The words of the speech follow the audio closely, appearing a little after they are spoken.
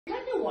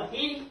what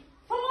he.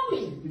 Follow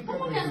me.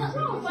 Come on, no,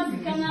 what's the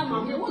canal,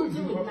 mammy? Won't do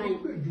it night.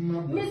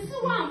 Miss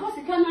One, what's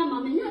the canal,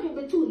 mammy? You're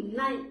over 2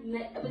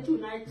 nights. What's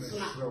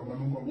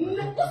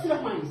the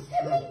mind?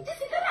 This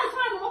is a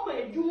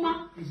open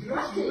Juma.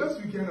 Last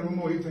weekend, I'm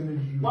more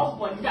 800.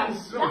 What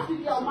does last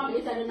week your mamma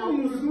 800 now?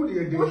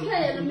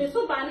 Okay, and Miss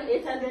Obama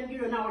 800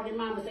 euro now, the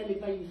mamma said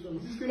if I use them.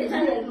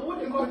 800, what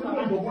the cost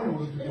of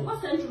it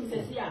was century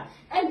says here.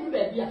 And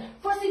baby,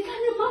 for the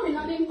kind of mommy,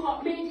 I mean,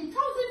 maybe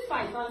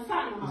 1,500 and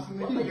son.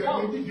 Would you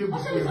go if you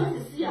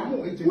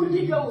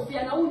know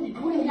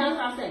the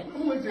answer say?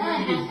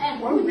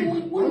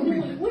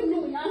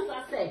 Wouldn't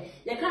answer say?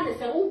 You can't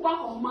say, oh, back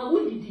on my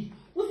woody.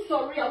 Who's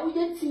sorry, I would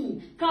get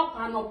tea, cap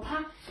and or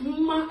pack,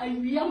 ma,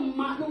 and we are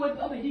ma, no way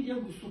over the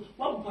Gusu.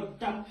 What but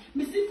damn,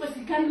 Mrs.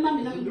 Fessican,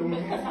 mammy, who in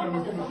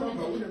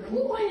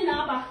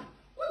Abba?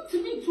 What to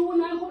me, 2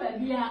 and I hope I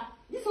be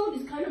this all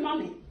this kind of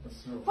mommy.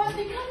 For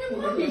the kind of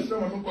mommy,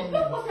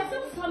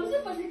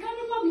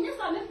 yes,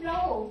 I left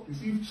now.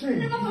 You've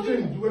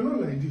changed. You were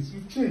not like this.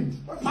 You've changed.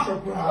 What's your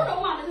problem? What do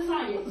Mamma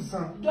desire?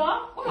 Dog,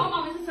 what do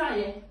Mamma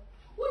desire?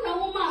 What do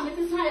Mamma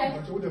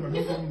desire?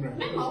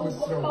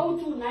 Remember, go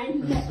to 9 2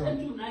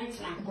 nights.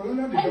 And then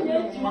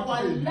you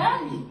are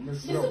learning.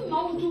 This is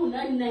now 2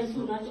 9 9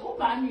 2 nights. Oh,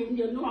 I mean,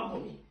 you're no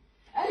money.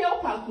 And you're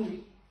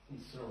Pakuli.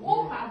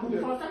 Oh,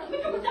 Pakuli.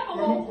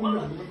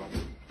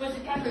 But the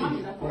kind of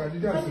money that comes.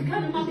 But the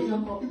kind of money that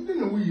comes.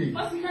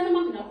 But the kind of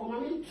money that comes. I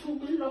mean, 2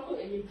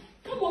 million.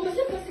 Come on,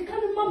 Mr. The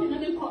kind of money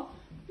that comes.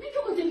 Make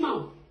up with him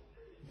now.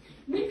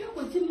 Make up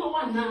with him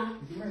now.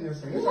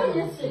 Yes, sir.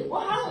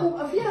 What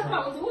happened? A few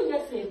hours, what you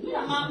say? Me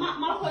and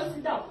my voice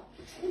is down.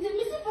 And then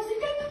Mr. For the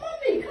kind of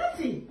money,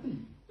 Cathy.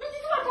 But you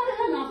are telling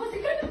her now, for the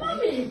kind of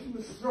money.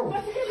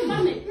 What's the kind of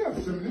money?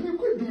 Yes, sir. Let me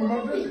quit doing my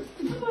business.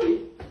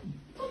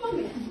 Come on.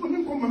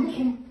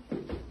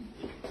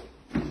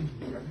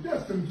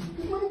 Yes, sir.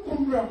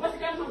 What's the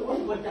kind of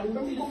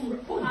money?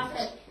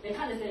 They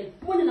can't say,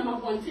 one of them are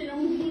one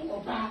thing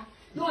or back.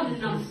 No one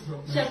enough.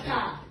 Chef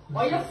car.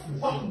 Or yes,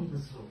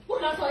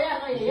 what I saw,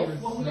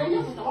 yes, what we are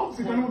here for the office.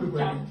 You can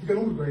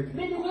only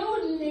maybe we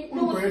only need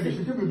no way. This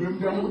is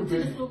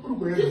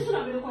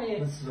not very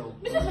quiet.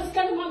 Mrs.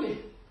 Pascal, mommy.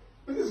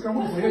 Mrs.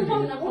 Cameron,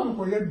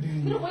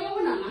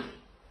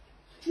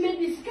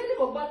 maybe skinny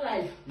for bad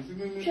life.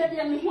 Shed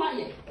your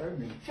Miwaye.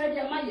 Shed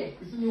your Maye.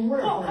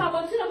 Oh, how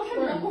about it?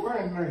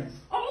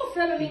 Almost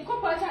 7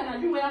 compared to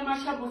you where my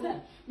shop was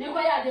there.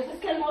 Never had the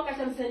first kind of workers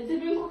and said,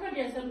 did you cook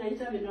against 7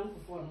 enough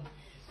for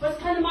first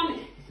kind of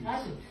mommy?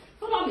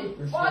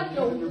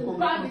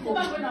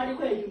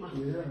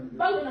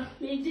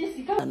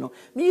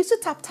 Me used to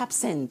tap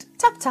send.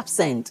 Tap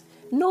send.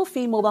 No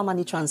fee mobile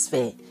money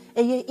transfer.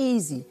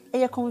 Easy,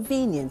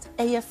 convenient,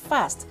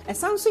 fast, and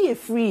sounds so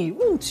free.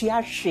 Won't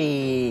you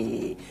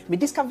share? Me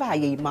discover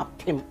ye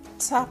map him.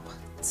 Tap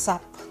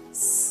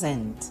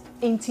send.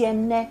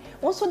 Internet.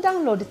 Also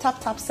download the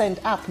tap send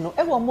app. No,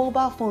 ever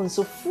mobile phone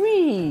so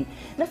free.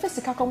 Na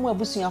first ka come we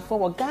busuya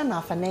for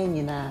Ghana for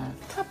na.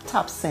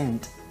 Tap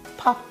send.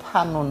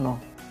 Papa no.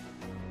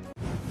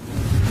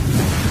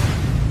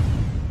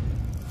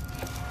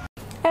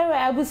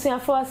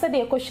 Abusuafo said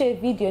they could share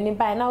video ni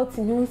by now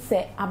to know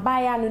say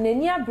abaya no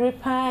nani abre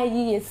pa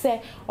yi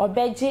say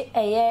obeje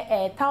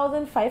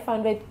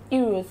 1,500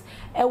 euros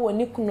e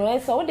woni kuno e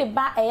so wo de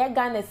ba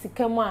Ghana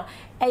sika mu a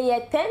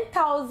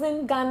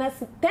 10,000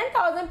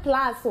 10,000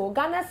 plus o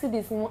Ghana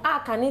cedis mu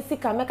aka ni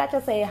sika meka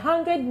che say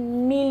 100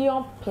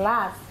 million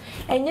plus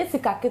enye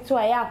sika ketu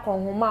aya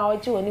akonhoma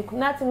oje woni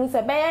kuno ati mu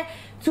se be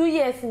 2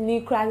 years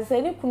ni kra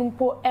se ni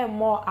kunumpo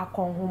emo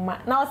akonhoma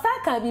na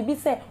osaka bibi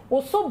se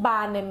wo so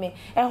ba ne me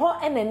eho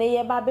enene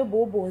ye ba be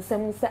bobo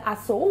nsem se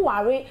aso wo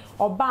ware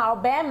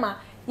oba ema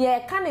ye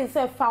can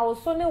say foul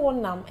so ne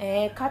wonam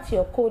cut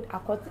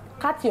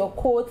your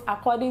coat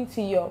according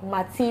to your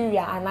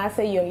material and I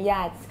say your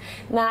yards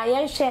na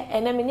yen hye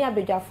eneme ni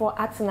abedwafo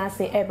atena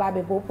say eba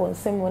be bobo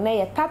nsem na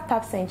ye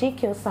tap send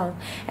GQ sound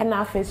and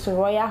na face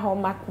Royal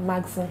Hallmark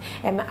magazine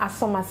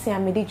asomase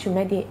amedi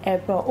twumede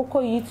eba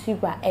uko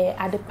YouTube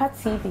Adepa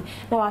TV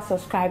na wa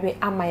subscribe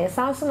ama ye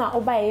sound na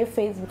oba ye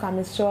Facebook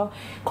amesro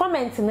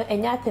comment no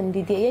enya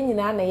atemdide ye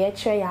nyina na ye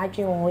kire ya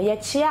adwen wo ye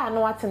chia na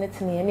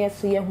watenetene ye na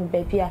so ye hu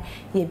babia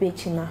ye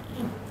bechina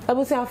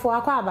abusiafo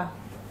akwaba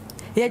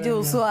ye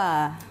juso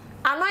a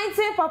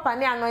anointing papa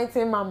ni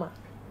anointing mama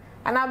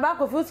and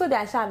abako fu so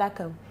dey sha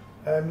adakam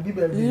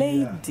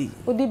lady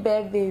udi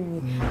baby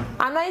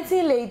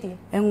anointing lady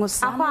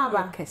enwosa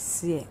akwaba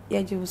kese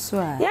ye juso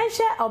a ye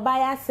hye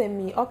obaya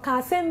semi oka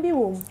asem bi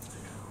wom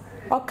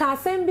oka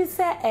asem bi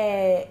se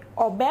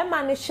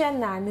obema ne hye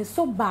na ne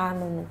so ba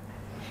no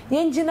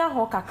ye ngina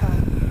ho kaka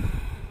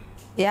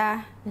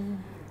ya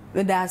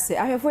That's it.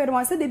 I have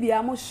one said, "Be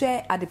I must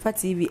share at the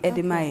TV at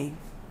the May."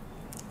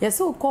 Yes,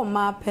 so call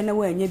my pen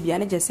away and you be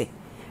an jesse.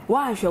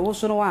 Why should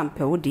also one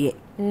per dear?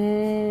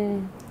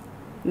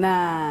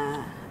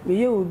 Nah,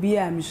 you will be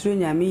a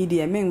Misunia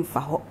media men for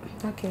hope.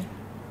 Okay.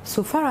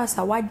 So far as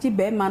I watch the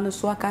bear man,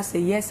 so I can say,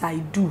 yes, I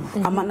do.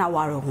 I'm an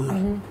hour.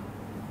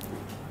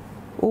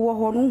 wo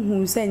ho no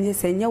hu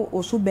senye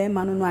oso be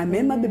ma no a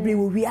mema bebre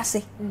wo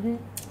wiase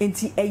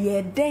enti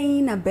eye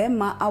den na be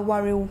ma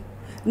aware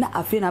na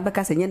afi na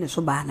beka senye ne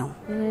so ba no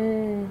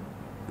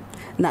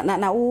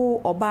na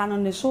wo oba no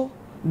ne so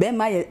be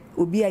ma ye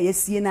obi a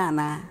yesie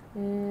na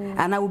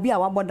ana obi a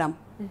wabodam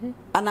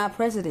ana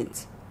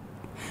president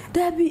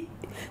Debbie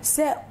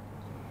say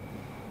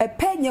a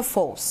penny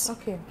false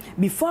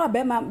before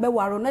be ma be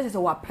waro na se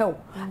wapel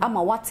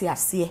ama wate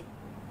ase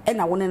e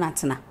na wone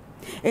natena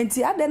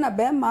enti ade na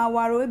be ma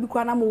waro ebi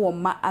kwa na mo wo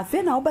ma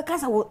afi na wo beka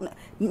sa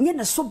nye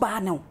ne so ba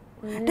no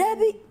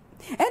Debbie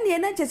ene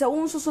na nche se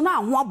wo nso na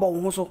ho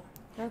abon ho so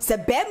se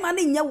be ma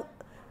ne nye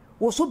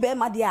wo so be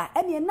ma dia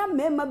ene na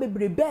mema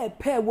bebrebe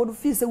pe wo do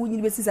fi se wo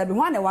nyini be sisa be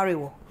ho na ware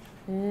wo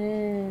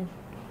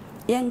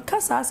yen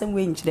kasa asem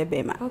we nchire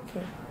be ma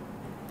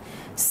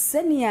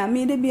Senia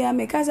me de bia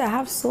me cause I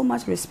have so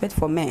much respect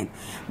for men.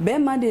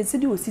 Bema de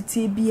sidi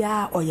ositi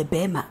bia oye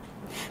bema.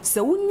 Se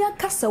wunya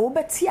kasa wo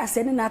beti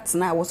asene na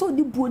tena wo so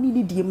di buo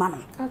ni di ma no.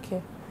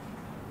 Okay.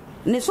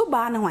 Ne so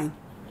ba na hwan.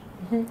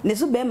 Ne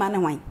so bema na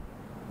hwan.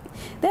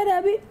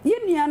 Dada bi ye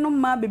nuano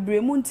ma bebre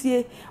mu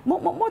ntie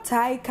mo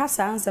tai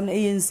kasa ansem na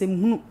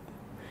eyensem hunu.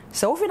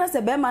 Se wo fi na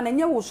se bema na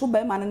nye wo so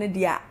bema na ne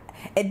dia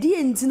edi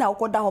enti na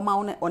okoda ho ma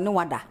one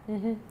wada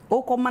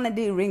okoma na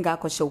de ring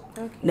akosho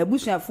na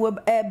busuafo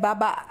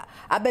baba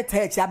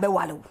abeta echi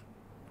abewale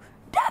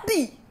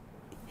daddy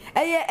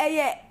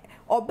eye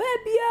oba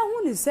bia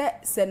hu ni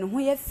se ne ho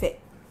ye fe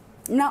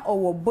na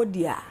owo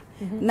body a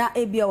na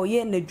ebia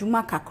oye na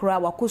dwuma kakra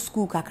wako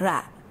school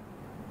kakra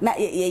na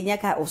ye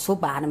nyaka oso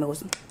ba na me wo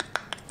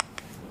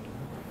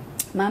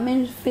ma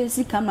men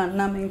face camera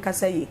na men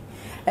kasa ye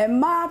e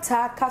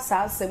mata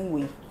kasa asem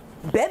we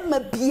bema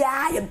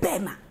bia ye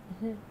bema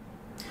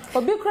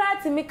Obi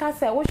kra ti mi ka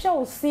se wo hwe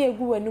wo se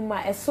egu wanu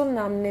ma eso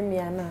nam ne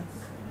mia na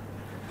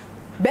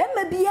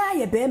bema bia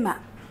ye bema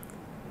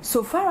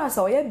so far as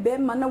oye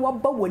bema na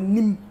waba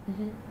wanim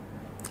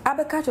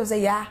abeka cho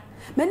se ya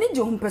mani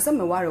je hu pese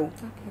me ware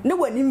ne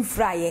wanim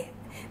fraye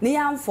ne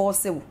ya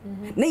enforce wo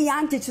ne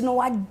ya nchechi no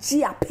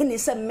wagi apene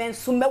se men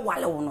so me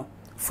wale wo no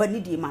fa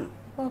ni di man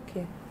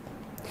okay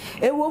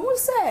e wo mu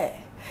se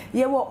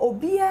ye wo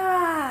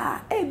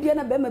obia e bia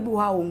na bema bi wo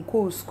ha won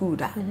ko school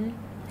da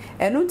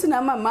enu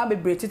ntina ma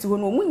bebre tete ho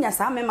no munya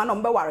sa mema no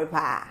mbe ware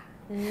pa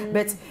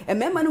but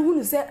mema no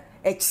hunu se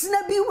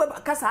echina bi we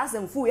kasa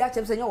asemfu ya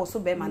chepse nya wo so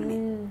be ma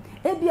ne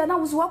e bia na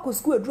wo so wako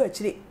school aduru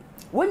achire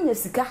wonya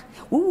sika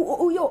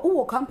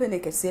wo company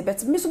kese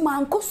but me so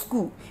man ko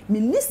school me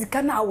ni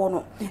sika na wo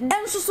no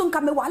enso so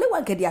nka me wale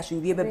wa nkedi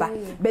ahwenwie beba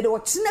but wo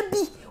china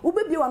bi wo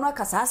be bia wa no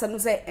akasa asem no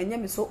se enye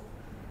me so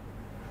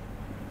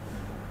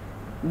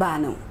ba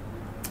no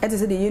ete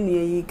se de yenu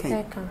yi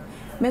kan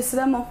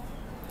mesra mo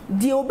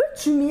die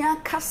obetumi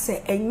aka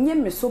se enye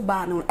me so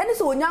ba no ene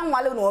se onya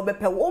nwale no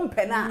obepe wo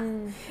mpe na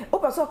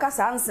opeso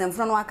kasa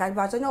ansemfro no aka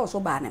ba nya wo so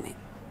ba ne me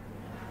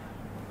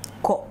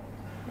ko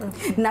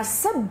na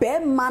se be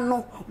ma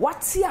no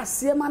wate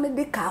ase ma ne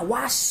de ka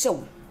wa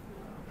hyew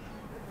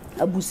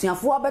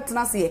abusuafo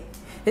abetena se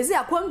ezi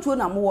akwantuo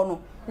na mo wo no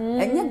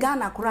enye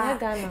Ghana kura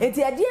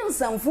eti ade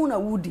nsamfo na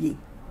wudie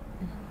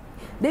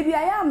de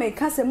bia ya me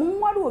ka se mo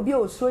nware obi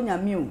osuro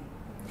nyame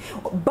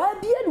o ba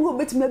bia ni wo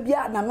betima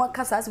bia na no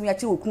kasa asem ya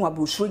che okun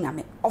abosuro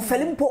nyame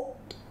ofelimpo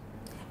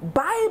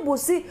Bible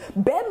say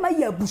be ma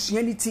ya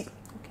busuanity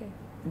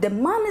the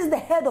man is the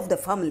head of the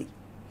family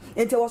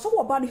and also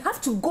about you have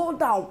to go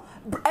down.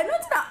 I know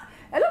that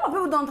a lot of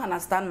people don't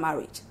understand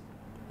marriage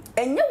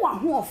and you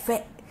want who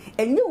ofe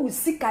and you will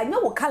seek I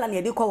know kala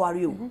na dey call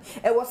worry o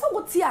e was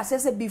so tia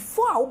say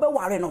before I be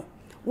worry no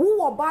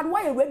wo bad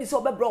why you ready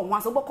so be bro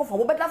once so be come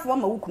for better for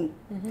ma wukunu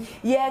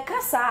ye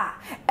kasa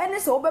ene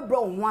so be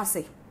bro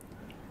once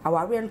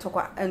aware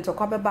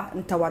ntokwa beba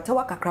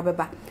ntawatawa kakra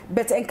beba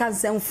but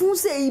enkansemfu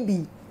se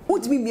ibi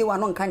utimi miewa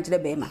no nka nkire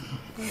bema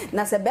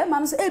na se bema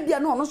no se ebia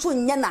no no so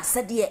nye na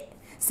sede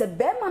se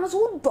bema no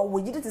so do wo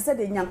yide te se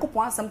de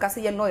nyankopon asem ka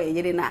se ye no ye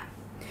yire na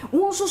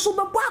won so so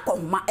bebo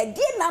akonma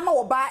ede na ma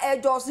wo ba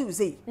ejo so you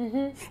say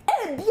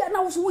ebia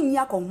na wo so wonyi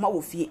akonma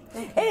wo fie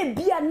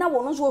ebia na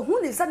wo no so hu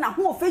ni se na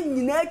ho ofe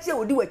nyina achi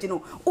odi wachi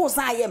no wo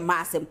san ye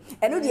ma asem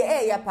eno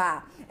de ya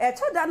pa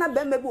etoda na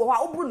bembe bi wo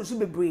ha obru no so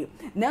bebre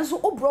nanso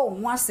obro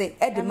wo ase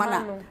e de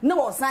mana na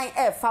wo san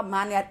e fa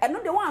mane eno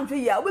de wan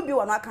hwe ya obebi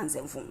wo no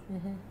akansemfo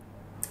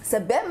se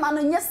bema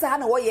no nyesa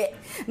na wo ye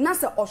na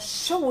se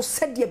ohwe wo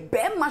se de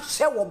bema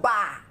hwe wo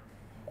ba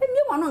emi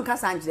wo no nka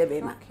san gire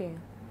bema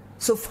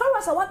so far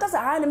as I want us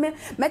a me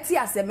meti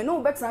asem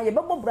no betra ye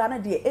bebo bra na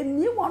de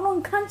emi wo no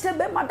nka nche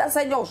bema da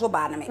se nye so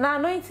ba na me na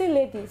anointing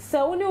lady se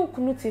woni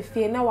okunu te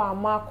fie na wa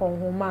ma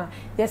konhoma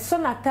ye so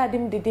na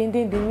tadim de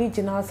ni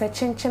gina se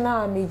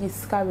chenchena na yi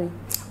skare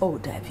oh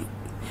David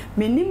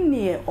menim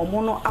ne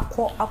omono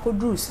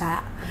akoduru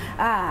sa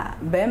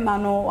bema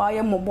no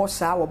aye mobo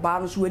sa wo ba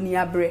no so ani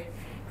abre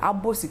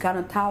abo sika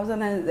no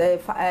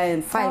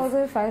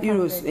 1,005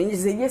 euros enye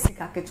se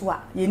yesika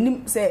ketwa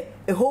yenim se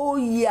a whole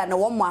year na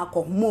wo mo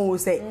akomo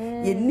se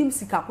yenim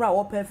sika kura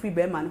wo pay free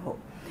be man ho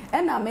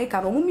e na make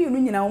no mu mienu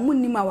nyina wo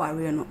nim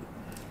aware no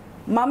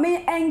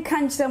mame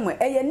enka nkyeremo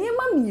eye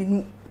niema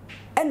mienu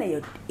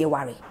ene ye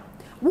ware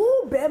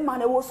wo be ma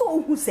na wo so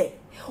ohu se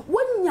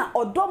wonya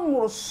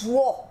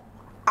odomroso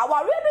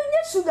aware no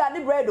nye sugar ne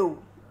bread o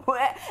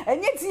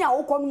enye tin a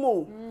wo kono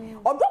mo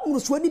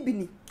odomroso ni bi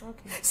ni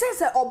se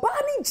oba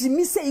ni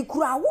jimi se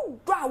ikura wo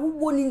do a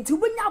wo ni nti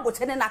wo nya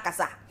aboche ne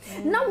nakasa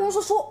na wo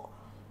so so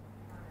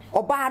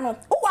oba no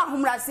wo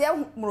ahomrase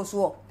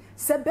ahomroso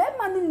se be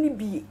ma no ni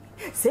bi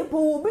se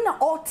bo obi na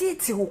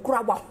otiti wo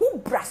kura wa ho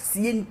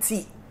brase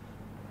nti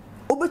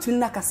obetu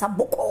nakasa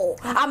boko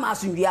ama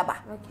asunduaba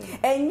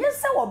enye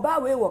se oba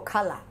we wo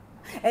kala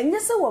enye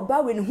se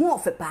oba we ni ho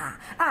ofepa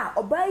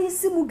oba yi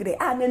simugre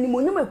na ni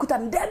monyam ekuta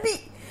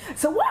ndabi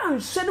se wan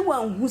hwede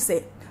wan hu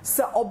se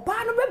oba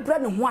no bebra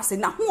ne ho ase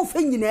na ho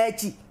ofe nyina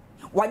achi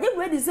waje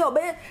ready se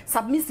oba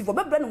submissive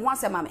obebra ne ho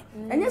ase mame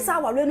enye se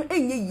aware no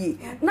enye yie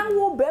na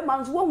wo be ma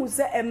nso wo hu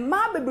se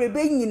emma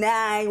bebrebe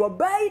nyina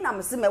oba yi na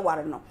mse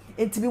meware no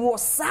entibi wo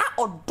sa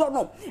odo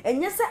no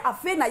enye se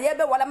afi na ye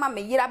be wala ma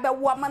me yira be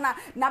wo ama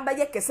na be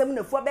ye kesem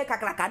na fu be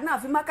kakraka na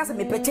afi ma kase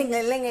me peche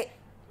ngelenge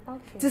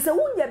okay ti se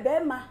wunye be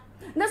ma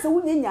na se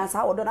wunye nya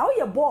sa odo na wo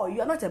ye boy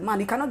you are not a man,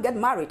 you cannot get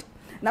married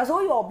na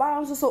so you oba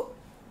nso so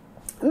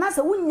na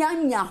se wunya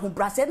nya ho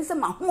brase se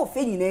ma ho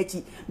ofe nyina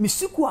achi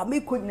misuku a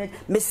me ko nyina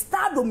me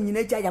stardom nyina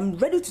achi I am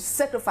ready to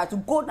sacrifice to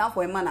go down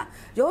for a man.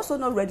 You also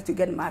not ready to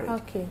get married.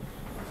 Okay.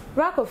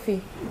 Rakofi,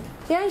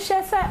 yen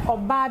hye se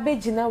oba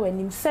begina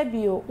wanim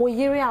sabio wo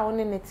yire a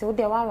woni nete wo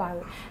de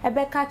waware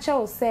ebe ka che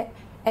wo se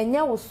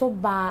enye wo so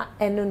ba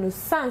eno no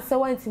san se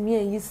wantimi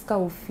an yiska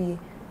ofie.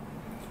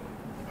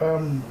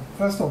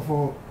 First of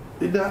all,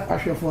 ida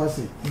ahwefo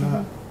ase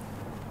na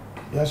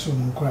yaso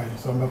mu kwai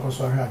so mbeko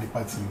so ahwe ade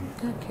party.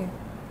 Okay.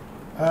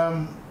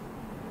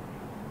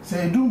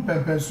 Say dum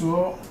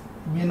pempeso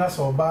bi na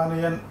so ba na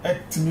yen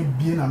etimi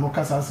bi na no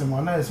kasa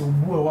asemo na ese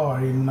obu a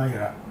waware na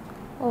yira.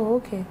 Oh,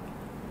 okay.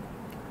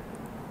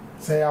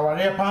 Say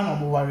aware pa no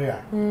mo ware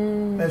a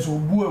ese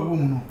obu a wo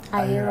mu no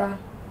ayira.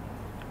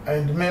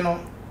 And me no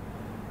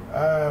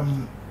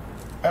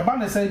eba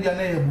na say bia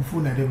na ye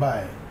bufu na de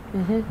bai.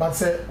 But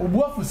say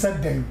obu afu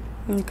said then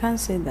you can't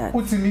say that.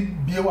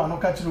 Utimi bie wa no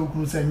ka kire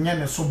okuru say nye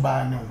ne so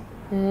ba ne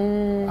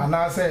o.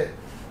 Ana say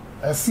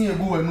esi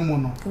egu wanu mu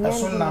no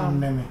eso nam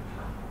ne me.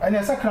 Ani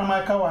esa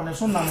krama ka wa ne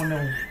so nam ne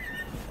o.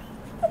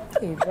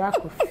 Eh,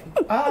 Rakofi.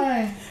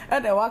 Ai, e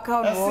de waka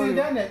o.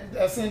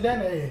 Esi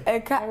den e.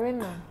 Eka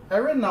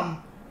Erenam.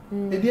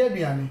 E di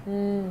aduane.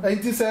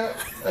 Enti say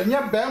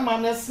enya be ma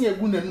na esi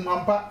egu nanu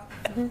ampa.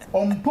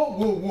 Ompo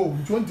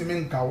wo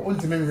ntimi nka wo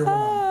ntimi nwe wo.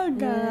 Oh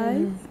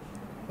guy.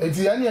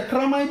 Eti ani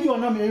krama bi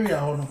ona me area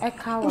ho no.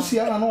 Eka wa.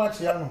 Usia na no wa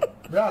chia no.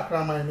 Bra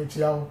krama ni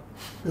chia wo.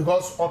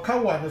 Because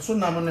okawa ne so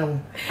nam ne wo.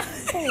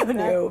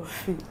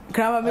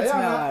 Krama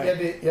metima.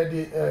 Ye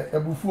de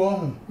ebufu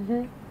ohun.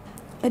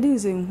 Edi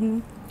uze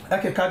hu.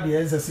 Akeka de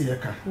ezesi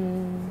yeka.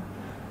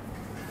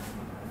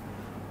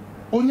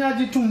 Onya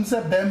gitum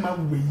se be ma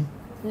weyi.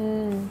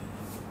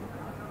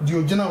 Di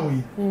ogina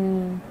weyi.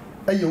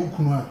 Eye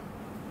okunu a.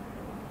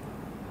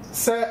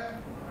 Se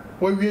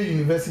we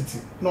university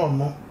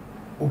no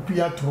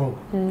opia trog.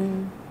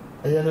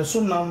 Eye ne so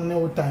nam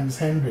ne times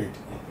 100.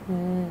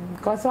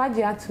 Because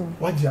waji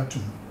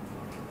atum.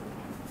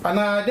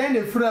 Ana den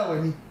de fura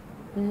wani.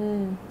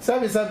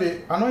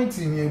 Sabe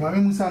anointing ye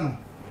mame musa no.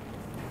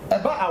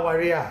 Eba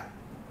aware a.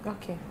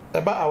 Okay.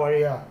 Eba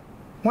aware a.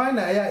 Why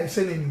na ya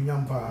ehye ne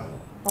nyam pa.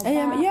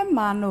 Ye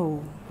ma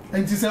no.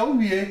 Enti se wo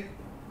wie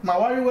ma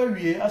ware wa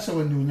wie ahye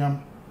wa nyam.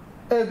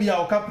 E bia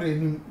o kapre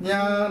nim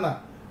nya na.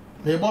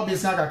 Le bo bi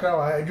sa kakra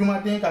wa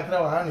adwuma den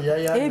kakra wa na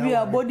ya. E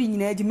bia body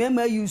nyina agi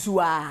mema use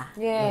wa.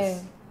 Yeah.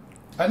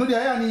 Anu dia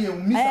ya ni ye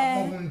mita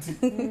mo hunti.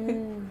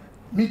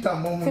 Mita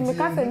mo hunti. Ti me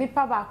ka se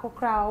nipa ba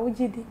kokra o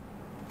gidi.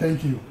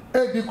 Thank you.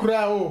 E bi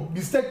kura o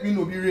mistake bi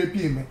no bi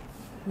repeat me.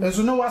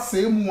 Enso no wa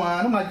say mu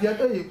a na ma dia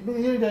e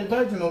the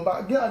virgin no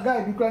ba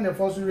guy bi kura na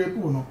force rape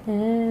no.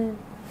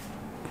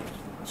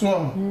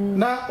 So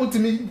na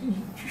otimi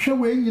hwe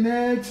we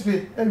nyina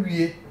chire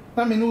awie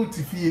na me no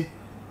otifie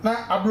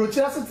na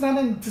abrochira setena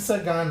na ntisa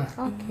Ghana.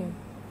 Okay.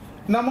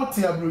 Na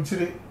moti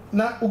abrochire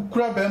na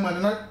ukura be ma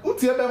na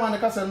utie be ma na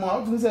kasa mu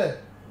a otimi say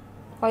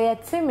oye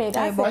timid.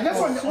 I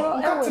just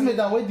want timid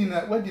that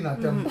wedding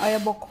attempt. Oye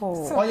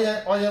boko.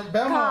 Oye be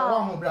ma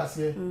wa ho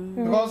brase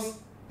because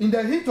in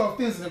the heat of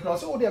things in the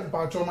cross all the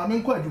patron ma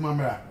me ko adwuma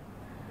mra.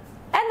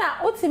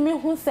 Ena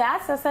otimi hu se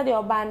asese de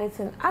oba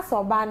netin asa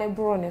oba ne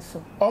bro ne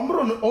so.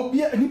 Ombro no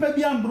obi nipa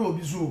bi ambro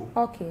obi so.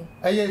 Okay.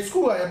 Eye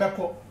school aye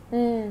beko.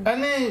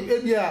 Ene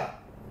ebia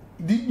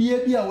di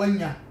bia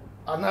wanya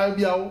ana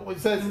bia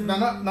says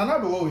nana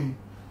do we.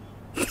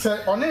 Say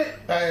one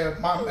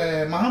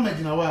Muhammad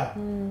na wa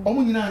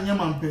omu nyina anya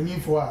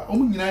mampanyinfo a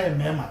omu nyina ye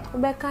mema.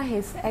 Obeka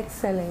his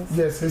excellence.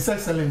 Yes, his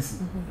excellency.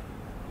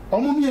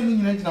 Omu mi enu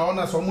nyina gina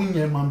ona so omu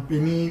nye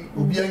mampani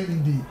obi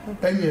anyidi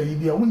anya yi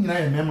bia omu nyina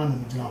ye mema no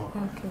gina ho.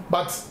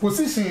 But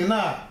position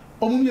na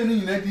omu mi enu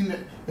nyina di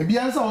e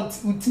bia nsa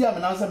uti am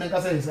na nsa me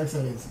ka say his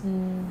excellency.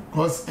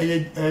 Because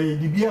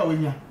di bia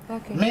wanya.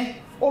 Me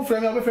o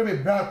frame me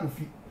bra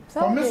kofi.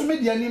 For me,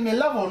 media ni me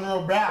level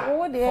no bra.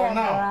 Oh, for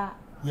now.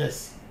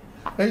 Yes.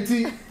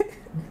 Enti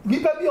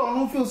nipa bi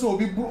onu feel so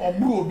obi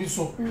oburu obi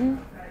so.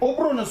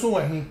 Oburu no so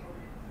wa hin.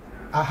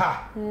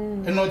 Aha.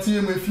 Eno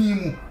tie me fi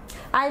mu.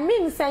 I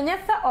mean, say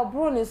never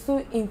oburu so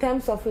in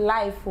terms of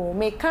life o.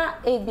 Me can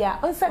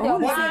ebia. Onse de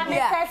oba ne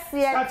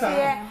kese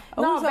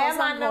no be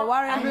man no.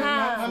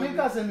 Aha. Me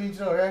ka se me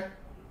jiro eh.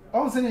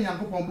 On se ne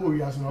Yankopon bo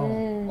wi aso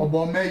no.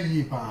 Obo ma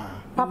yi pa.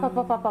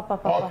 Papa.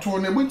 Oto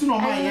ne bunti no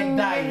ma ye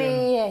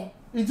die.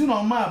 Itu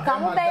no ma.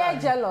 Come be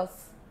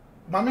jealous.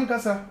 Mami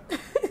kasa.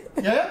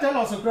 Yeah,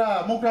 jealous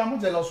kra, mo kra mo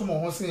jealous mo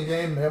ho sin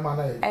yen me ma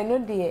na ye. I know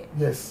the.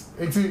 Yes.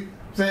 Enti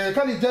say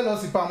can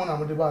jealousy pa mo na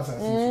mo de ba sa.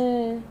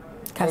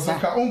 Kasa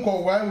ka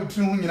onko why would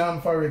you nyina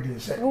am for ready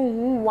say.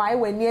 Why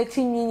when near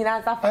chinyi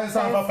nyina za fa.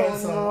 Ensa fa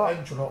person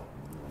enchuro.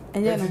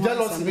 Enti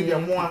jealousy be dey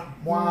mo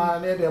na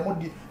dey mo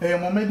di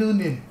mo middle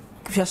name.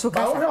 Fiaso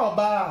kasa. Ba wo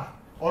ba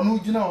onu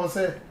gina ho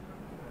say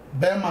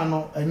be ma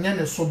no enye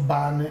ne so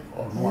ba ne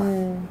ono a.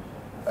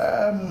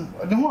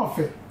 The ho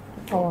afa.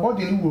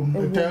 Body ni wo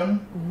mu etam.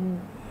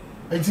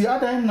 Enti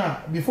adan na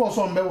before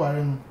some be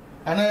ware no.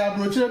 Ana ya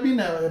brochire bi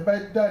na e ba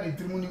da ni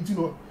trimu ni ti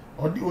no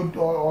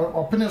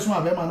opene so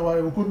ma be ma no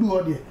ware ko du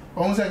o de.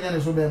 Ohun se nya ne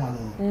so be ma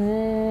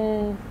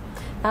no.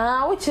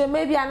 Which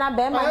maybe ana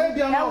be ma.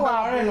 Bi ana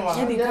ware no.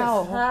 E di ka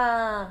ho.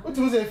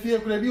 Utu se fie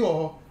kura bi wo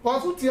ho.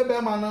 Cause utie be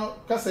ma no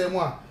kasa mu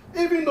a.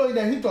 Even though in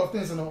the heat of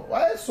things,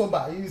 why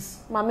sober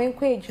is Mami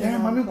Quage. Yeah,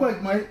 Mami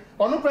Quage, my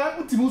on no prayer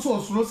put him so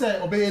slow say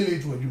obey late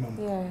to you,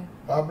 yeah.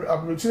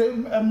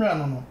 Abrochire Emra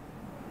no.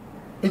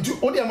 Into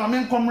Odia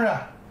Mami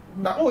Comra,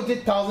 na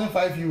oje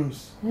 1,005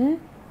 euros.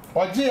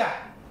 Oje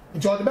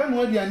into the bank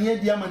where the near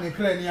diamond and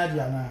clear near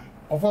Diana.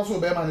 Of also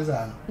be man is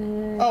an.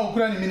 Oh,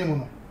 clear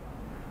minimum.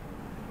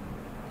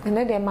 And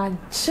then they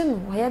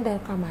imagine why they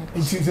come out.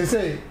 They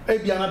say,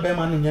 Ebiana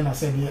Beman in Yena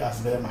said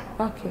as Bema.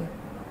 Okay.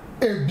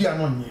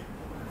 Ebianon.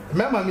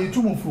 Remember me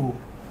too much.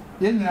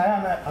 Yen na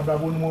ya na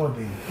ababon mo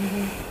de.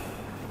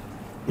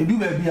 Edu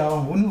ba bia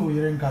o onu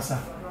yere nkasa.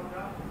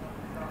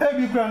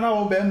 Ebi kura na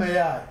wo be ma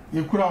ya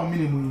ye kura o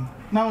minimum.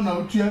 Na wo na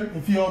otua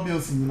efi o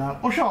bills nyina.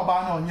 O hwe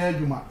oba na onye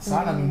adwuma.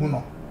 Sa na me hu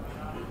no.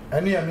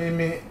 Ene ya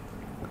me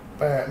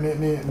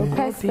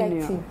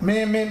perspective.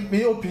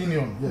 Me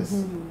opinion,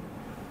 yes.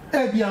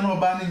 Ebi na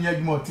oba na nya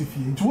adwuma otifi.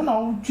 Nti wo na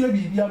wo tua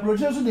bibia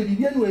broche so de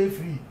bibia no e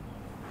free.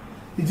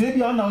 Nti ebi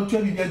na wo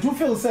tua bibia you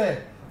feel say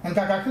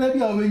nka kakra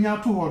bia wo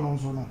nya to ho no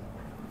so no.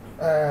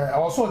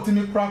 Also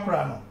timi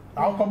krakra no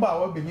akoba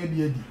wa benye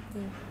bi adi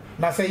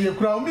na say ye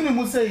kra o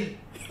minimum say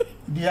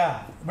dia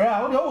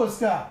bra wo de o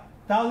ska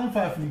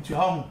 1,500 litu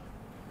ahu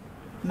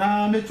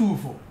na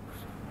metufo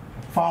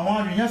fa ho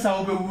adwenya sa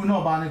wo bewu na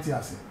oba ne ti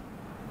ase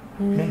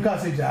nka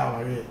say ja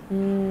ware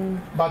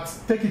but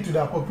take it to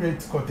the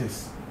appropriate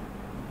quarters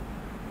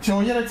che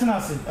o yere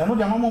tinase eno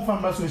de amamo fa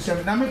mba so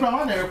share na me kra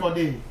wa na record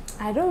dey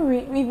I don't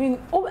even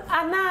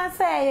Anna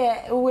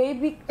say we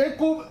be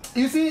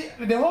you see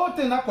the whole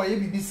thing na kwa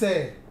ye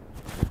say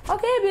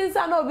okay be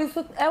say no be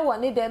so e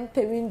won dem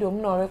te window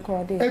no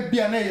recording e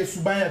bia na ye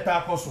suban ye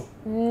ta akoso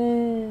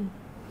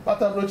but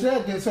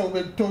abroche again say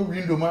we to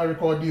window ma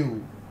record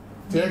you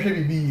te hwe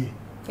bibi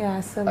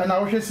yeah so and I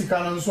was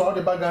sika no so all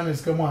the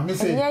baganes come on me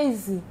say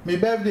easy me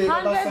birthday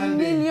baba Sunday 100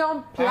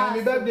 million plus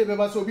me birthday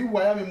baba so bi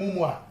wire me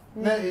mumu a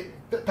na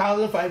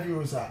 1,005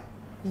 euros a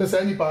se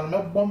any pan me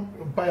bom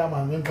paya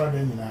man me kwa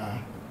den nyina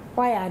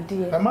why are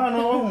there e ma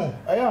no ho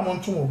e ya mo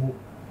ntum obo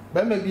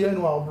be ma bia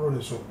nu a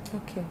obro so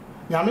okay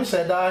nya me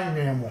se da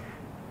nwen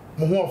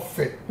mo ho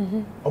ofe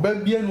oba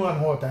bia nu an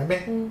ho time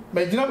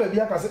me gina ba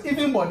bia ka se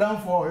even more than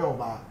for your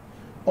ba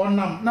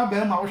onam na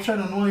be ma wo hwe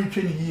no no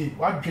ntwe ni yi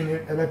wa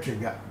dwene e be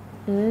twega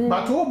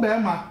but wo be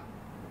ma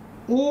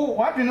wo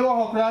wa dwene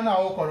wo hokra na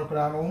wo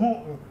korokra no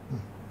ho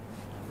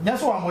nya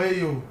so amoye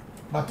yo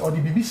but odi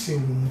bibi se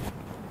mu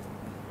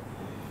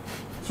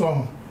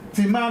so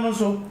ti ma no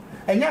so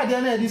enya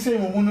de na edi se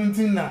mu no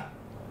ntin na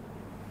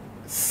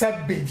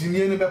sabbe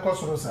jinie no be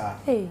kosoro sa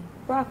hey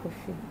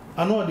brakofi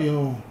ano de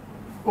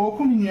o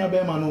kuni nia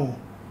be ma no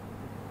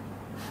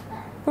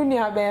kuni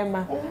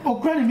abema o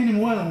kwani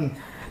minimum wa hu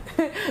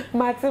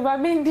Matiba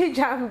Mindi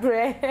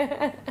Jambre.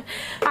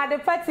 At the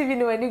party, you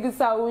know, when you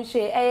saw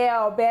she,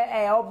 or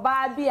bear, or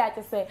Barbie, I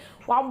just say,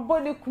 one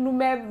body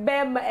kunume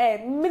bem,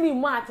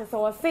 minimum,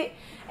 so say,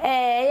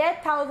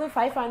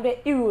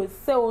 1,500 euros,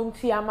 so on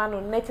to your man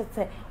on net.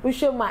 We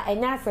show my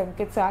anyasem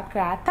get to a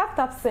crack,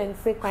 tap send,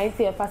 say, quite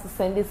a fast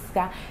send this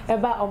guy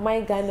about on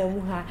my Ghana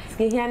Muha.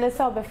 You hear the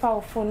sub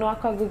before for no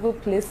Google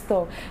Play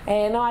Store,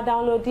 and now I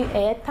download the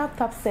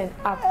tap send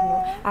app,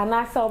 and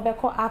I saw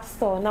Beko App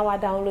Store, now I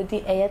download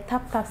the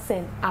tap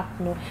send app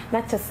no na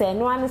to say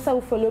no an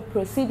say follow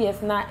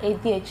procedures na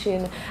ADH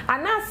no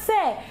and I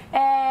say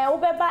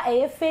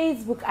obeba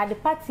Facebook at the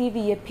Part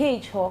TV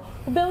page ho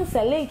ube un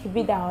say link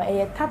bi da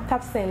ho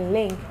tap send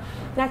link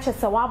na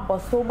chese wa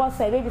boss so boss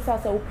e baby say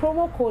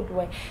promo code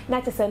we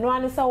na chese no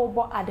an say wo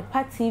bo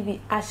Adepa TV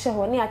ahye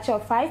ho na ache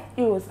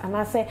 €5 and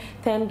I say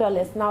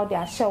 $10 now they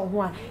ahye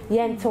ho a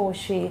yente wo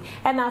hwe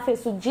and afa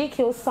so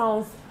GQ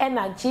Sounds and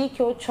a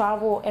GQ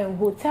Travel and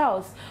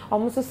Hotels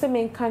omuso se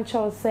men kan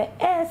chow say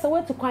so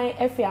we to kwan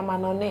afi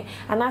amanone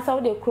and I say wo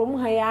de krom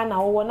ha ya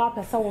na wo na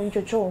pesa wo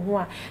ntwetwe ho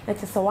a na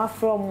chese wa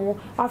from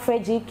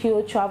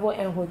GQ Travel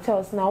and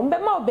Hotels now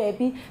mbema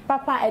baby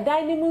papa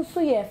edan ni mu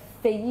so ye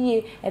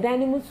feye edan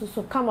ni mu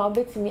so kama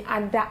obetimi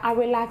ada a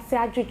relax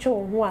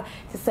adwetwe ho a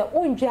se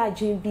ondwe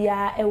agyen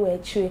bia e we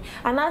akire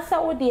anasa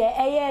wo de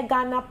eye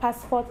Ghana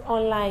passport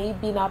online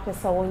bi na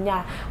pesa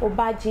wonya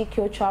oba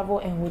GQ Travel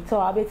and Hotel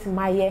obetimi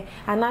aye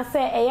anasa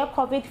eye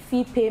covid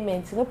fee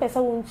payment no pesa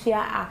wontua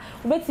a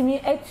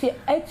obetimi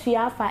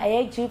atua fa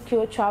eye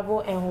GQ Travel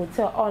and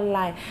Hotel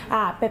online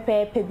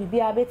pepe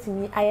bibia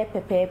obetimi aye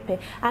pepe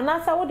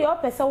anasa wo de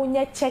pesa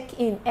wonya check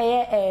in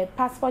eye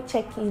passport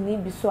check in ni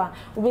bi so a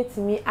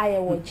obetimi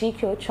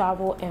GQ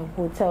Travel and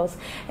Hotels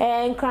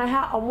and cry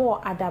ha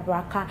omo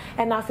adabraka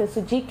and after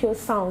so GQ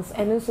Sounds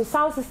and also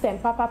sound system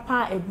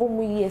papa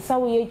ebomu ye sa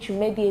we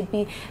twumede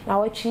bi na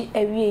wachi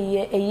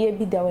ewie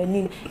bi da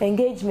wani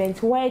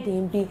engagement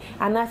wedding bi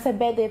and as a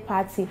birthday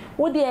party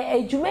wo de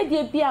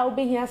edwumede bi a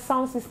obehia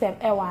sound system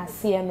e wa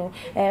ase no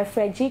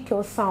Fred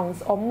GQ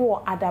Sounds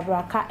omo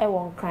adabraka e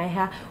won cry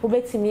ha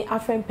obetimi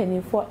afrem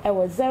penifo e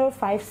wo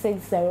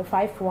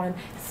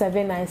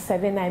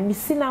 0560517979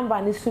 misi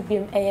number ni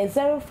subiem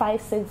 0560517979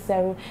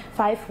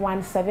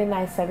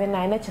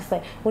 na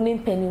chese wonim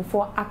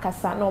penimfo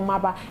akasa na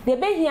omaba de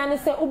behia ne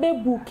se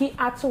obebuki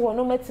ato wo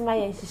no matima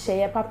ye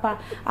nhihye papa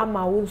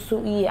ama wo so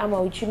yi ama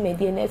wo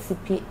twumedie na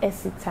SP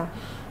esita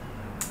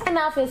and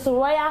after so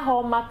Royal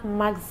Hallmark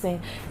magazine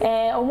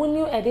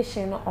new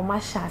edition no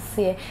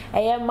omashase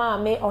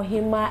maame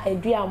ohima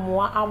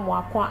eduamoa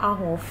amoakwa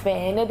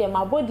ahofe ne de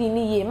mabodi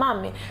ni ye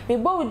maame me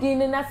bodi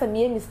ni na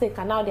some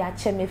mistake na de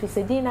ache me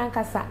fi di na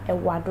nkasa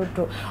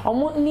ewadodo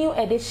new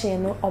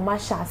edition no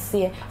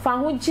omashase fa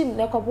ho gym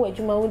ne kobo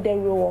adwuma wo de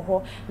wo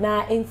ho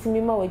na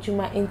entimi ma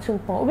wadwuma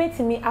entumpon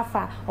obetimi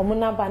afa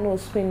namba na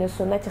screen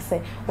so na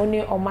chese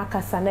oni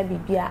omakasa na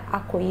bibia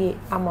akoye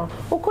ama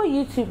uko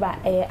YouTuber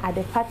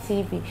Adepa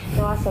TV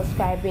now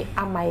subscribe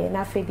amaye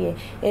na fede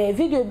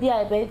video bi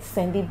a be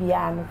send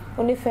bia no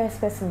only first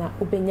person na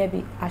obenya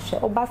bi ahwe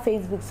oba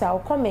Facebook sa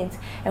comment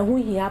ehu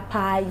hia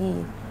pa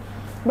yi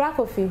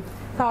brakofi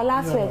ka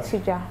last word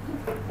tija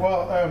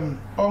well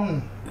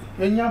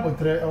yenya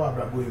botre e wa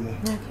brabo mu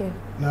okay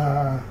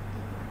na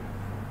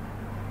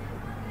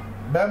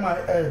bema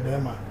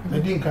na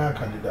din kan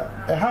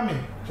candidate ha me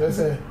je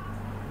say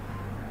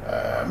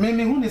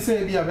me hu ni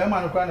say bia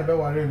bema no kwa na be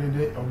ware ni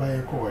de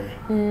obaye ko ye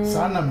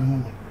sa na me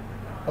hu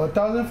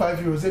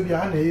 €1,500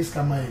 bia na is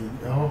kama yi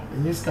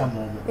is kama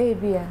mo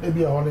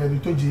bia ho na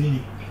to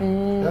jini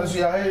that's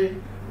ya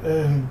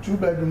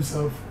 2-bedroom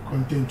self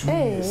contained 2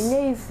 years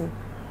easy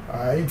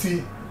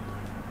iti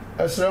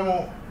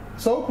asramo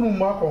so kunu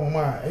mu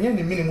akoma enye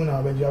ni minimum na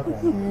obaji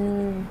akoma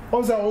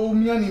oza o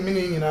mia ni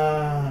mini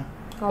nyina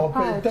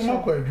ope tema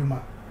kwa adwuma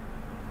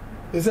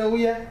ese wo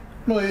ye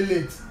no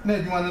late na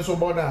adwuma no so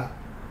border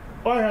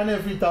o ya na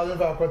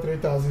 €3,000 for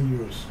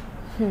 €3,000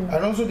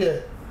 and also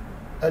there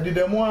I did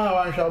the more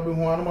I shall be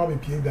one of my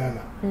pie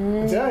Ghana.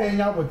 Say I ain't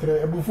able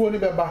to before the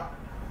beba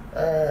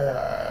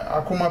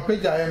akoma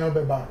page I no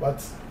beba but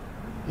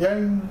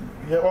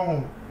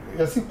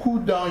you see cool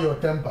down your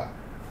temper.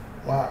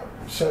 Wa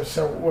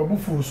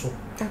bufu so.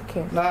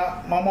 Okay.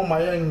 Na mama my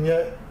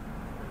ye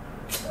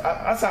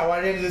as I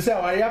worry they say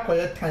I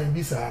worry time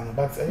bi sa no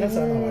but anya sa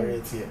na worry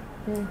tie.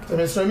 So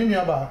me so me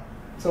nua ba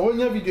so when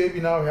your video bi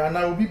na o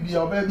na obi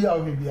bia oba bia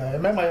o bia e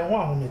mema ye ho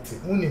ahomete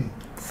munim.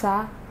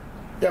 Sa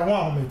ya ho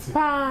ahometi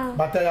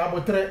but ya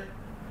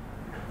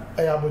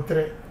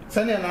botre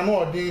sene na no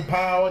odi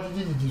pa o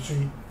jiji so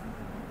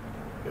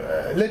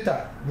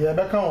later the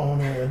beka ho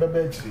no e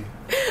beba chiri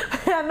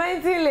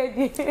anointing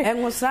lady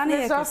engusra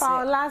na so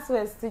for last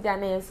words to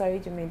Jane sorry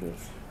Jumedi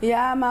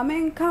ya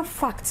mamenka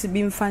fact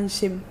bi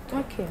mfanshem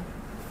okay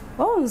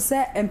on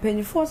se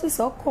empanifo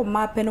so ko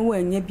mape no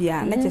wanya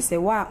bia na chese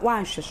wa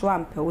nhweso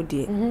ampe wo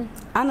de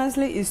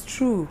honestly it's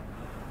true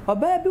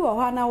oba bi wo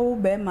ho na wo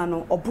be ma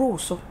no obro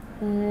so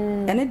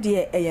ene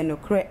de eye no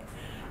kre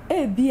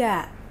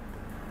bia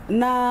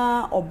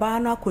na oba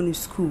no akoni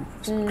school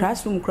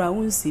classroom kra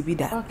wonsi bi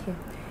da okay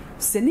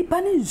se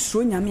nipa ne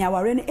nsuro nyame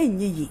aware no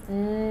enyeyi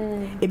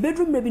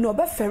bedroom bi no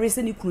oba fere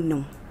se ni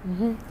kunu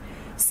nem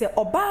se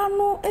oba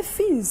no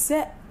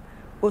efinse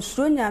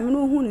osuro nyame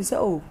no hu ni se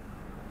o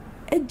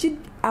eji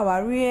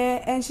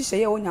aware enhihye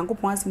ye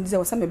onyankopon asem dize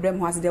wasa mebrem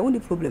ho ase de woni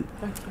problem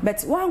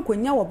but wan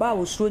konya wo ba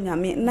osuro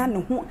nyame na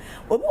ne ho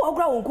obi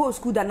ogura won ko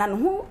school da na ne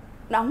ho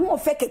na ho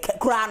ofeke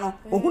kra no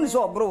ohun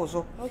so obro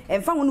so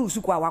emfa ho no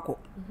usuku awako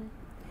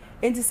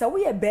enti se wo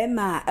ye be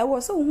ma e wo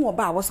so hu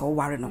oba a wo so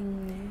ware no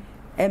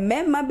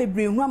emema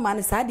bebre hu ama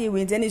ne sade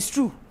we and it's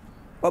true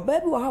oba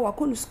bi wo ha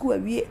wako no school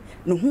awie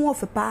no ho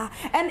ofepa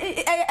and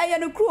eye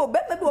no kru oba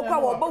bi wo kwa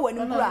wo ba wani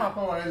kru a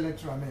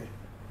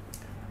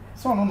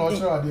So no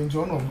chira de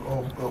njo no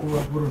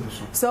oboro no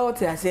so. So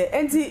te ase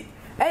enti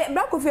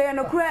black of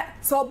no kra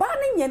so oba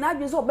ne nye na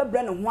adwe so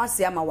obebre ne ho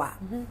ase ama wa.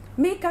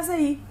 Me ka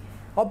say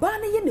oba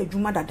ne ye na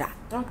adwuma dada.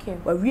 Okay.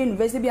 Wa wi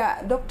university bia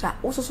doctor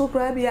wo so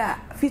kra bia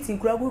fitting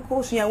kra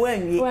ko so ya wa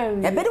anwie.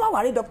 E be de wa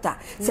ware doctor.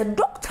 Se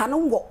doctor no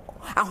wo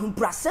ahun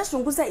process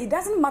nko say it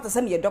doesn't matter say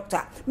me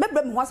doctor. Me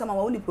bre me ho ase ama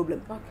wa only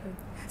problem. Okay.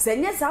 Se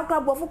nye sa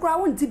kra bofo kra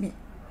won tibi.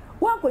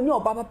 Wa kwanya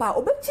oba papa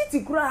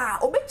obechiti kra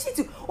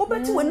obechiti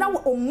obeti we na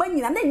o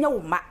manyina na nya wo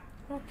ma.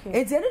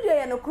 Okay. Enti enu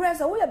de no kra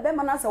say wo ye be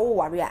ma na say wo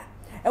ware a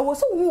e wo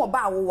so wo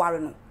oba wo ware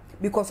no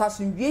because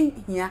asundwe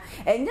hia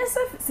enye se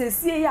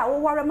sesie ya wo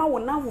ware ma wo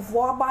na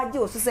fofo abaje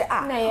o se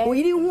o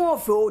yiri hu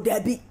ofe o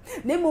dabi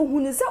na mo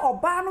hu ni se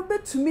oba no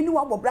betumi ni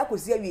wa bobra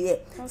kosi awie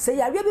se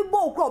ya wie bi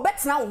bo kra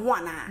obetena wo ho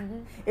ana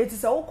eti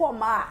se wo ko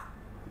ma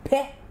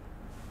pe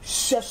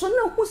hweso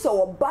na hu se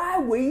oba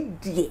we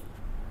die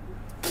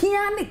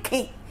kia ne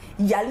ken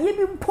yale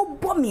bi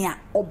mpobo me a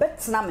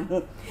obetena me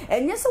ho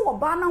enye se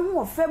oba na ho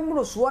ofe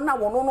mroso na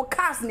wo no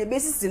cars na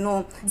besisi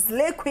no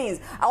slay queens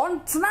I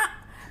want tena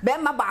be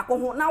ma ba ko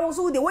ho na wo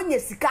so de wonya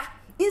sika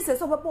inse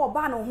so papa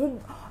oba no ho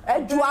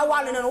adua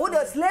wale no wo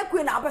de slay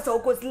queen na pesa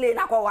ko slay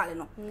na ko wale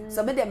no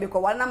so me dem be ko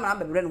wale na ma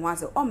bebre no ho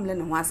ase omle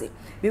no ho ase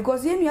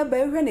because ye nua ba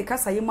hwe ne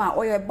kasa ye ma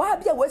oye ba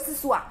bia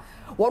wasisu a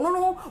wono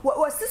no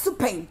wasisu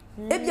pen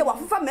e bia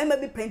wafafa mema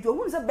bi pen to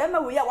hu se be ma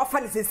we ya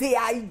wafa ne sese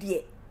ya idea.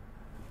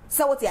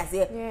 So what you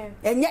say?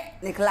 And yet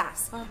the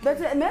class. But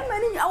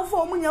many alpha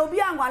munya obi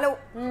anwale.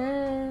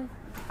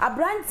 A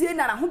brand here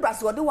na ho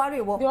brass wo de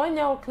ware wo. The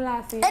only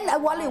class. And I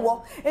wale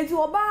wo. Enti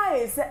oba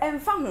is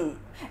emfa ho.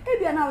 E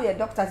bia na we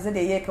doctor say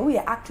dey here, we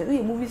actor,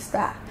 we movie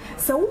star.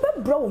 So wo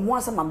be bro wo ho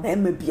asama ba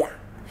ma bia.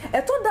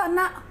 E to da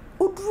na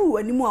oduru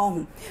animu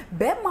ahun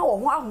be ma wo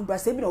ho ahun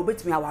brase bi na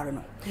obetimi aware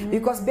no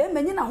because be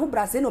ma nyi na ho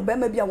brase no be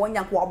ma bia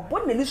wonya ko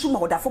abon na ni suma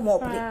odafo mo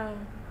obre.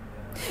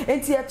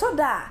 Enti eto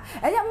da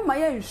eya mama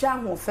ye nhwe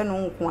ahofe no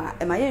nko a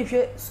ema ye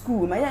nhwe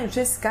school ma ye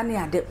nhwe sika ne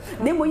ade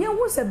na mo ye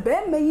hu se be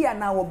ma yi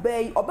ana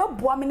obai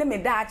obeboa me ne me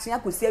da ache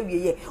akosi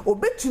awieye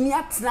obetumi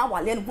atena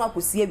wale no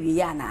akosi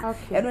awieye ana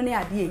eno ne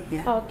ade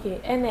ehia. Okay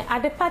ene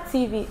Adepa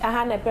TV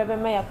aha na brebe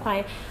ma ya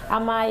kwan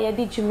ama ye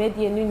di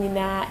dwumedie no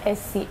nyina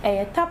esi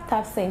tap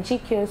tap send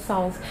GQ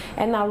sounds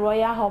ena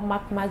Royal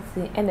Hallmark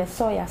magazine ene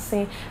so ya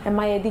sen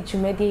ema ye di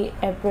dwumedie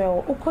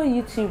ebrel uko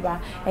YouTuber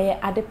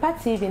Adepa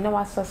TV na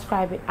wa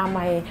subscribe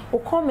ama o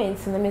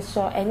comments na me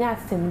so enya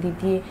asem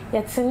didie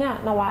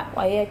yetena na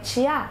wa ye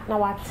chia na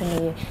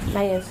watene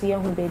na yeso ye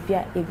hu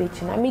bebia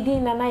ebechina midi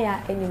na ya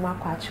enima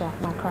kwacho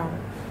makram.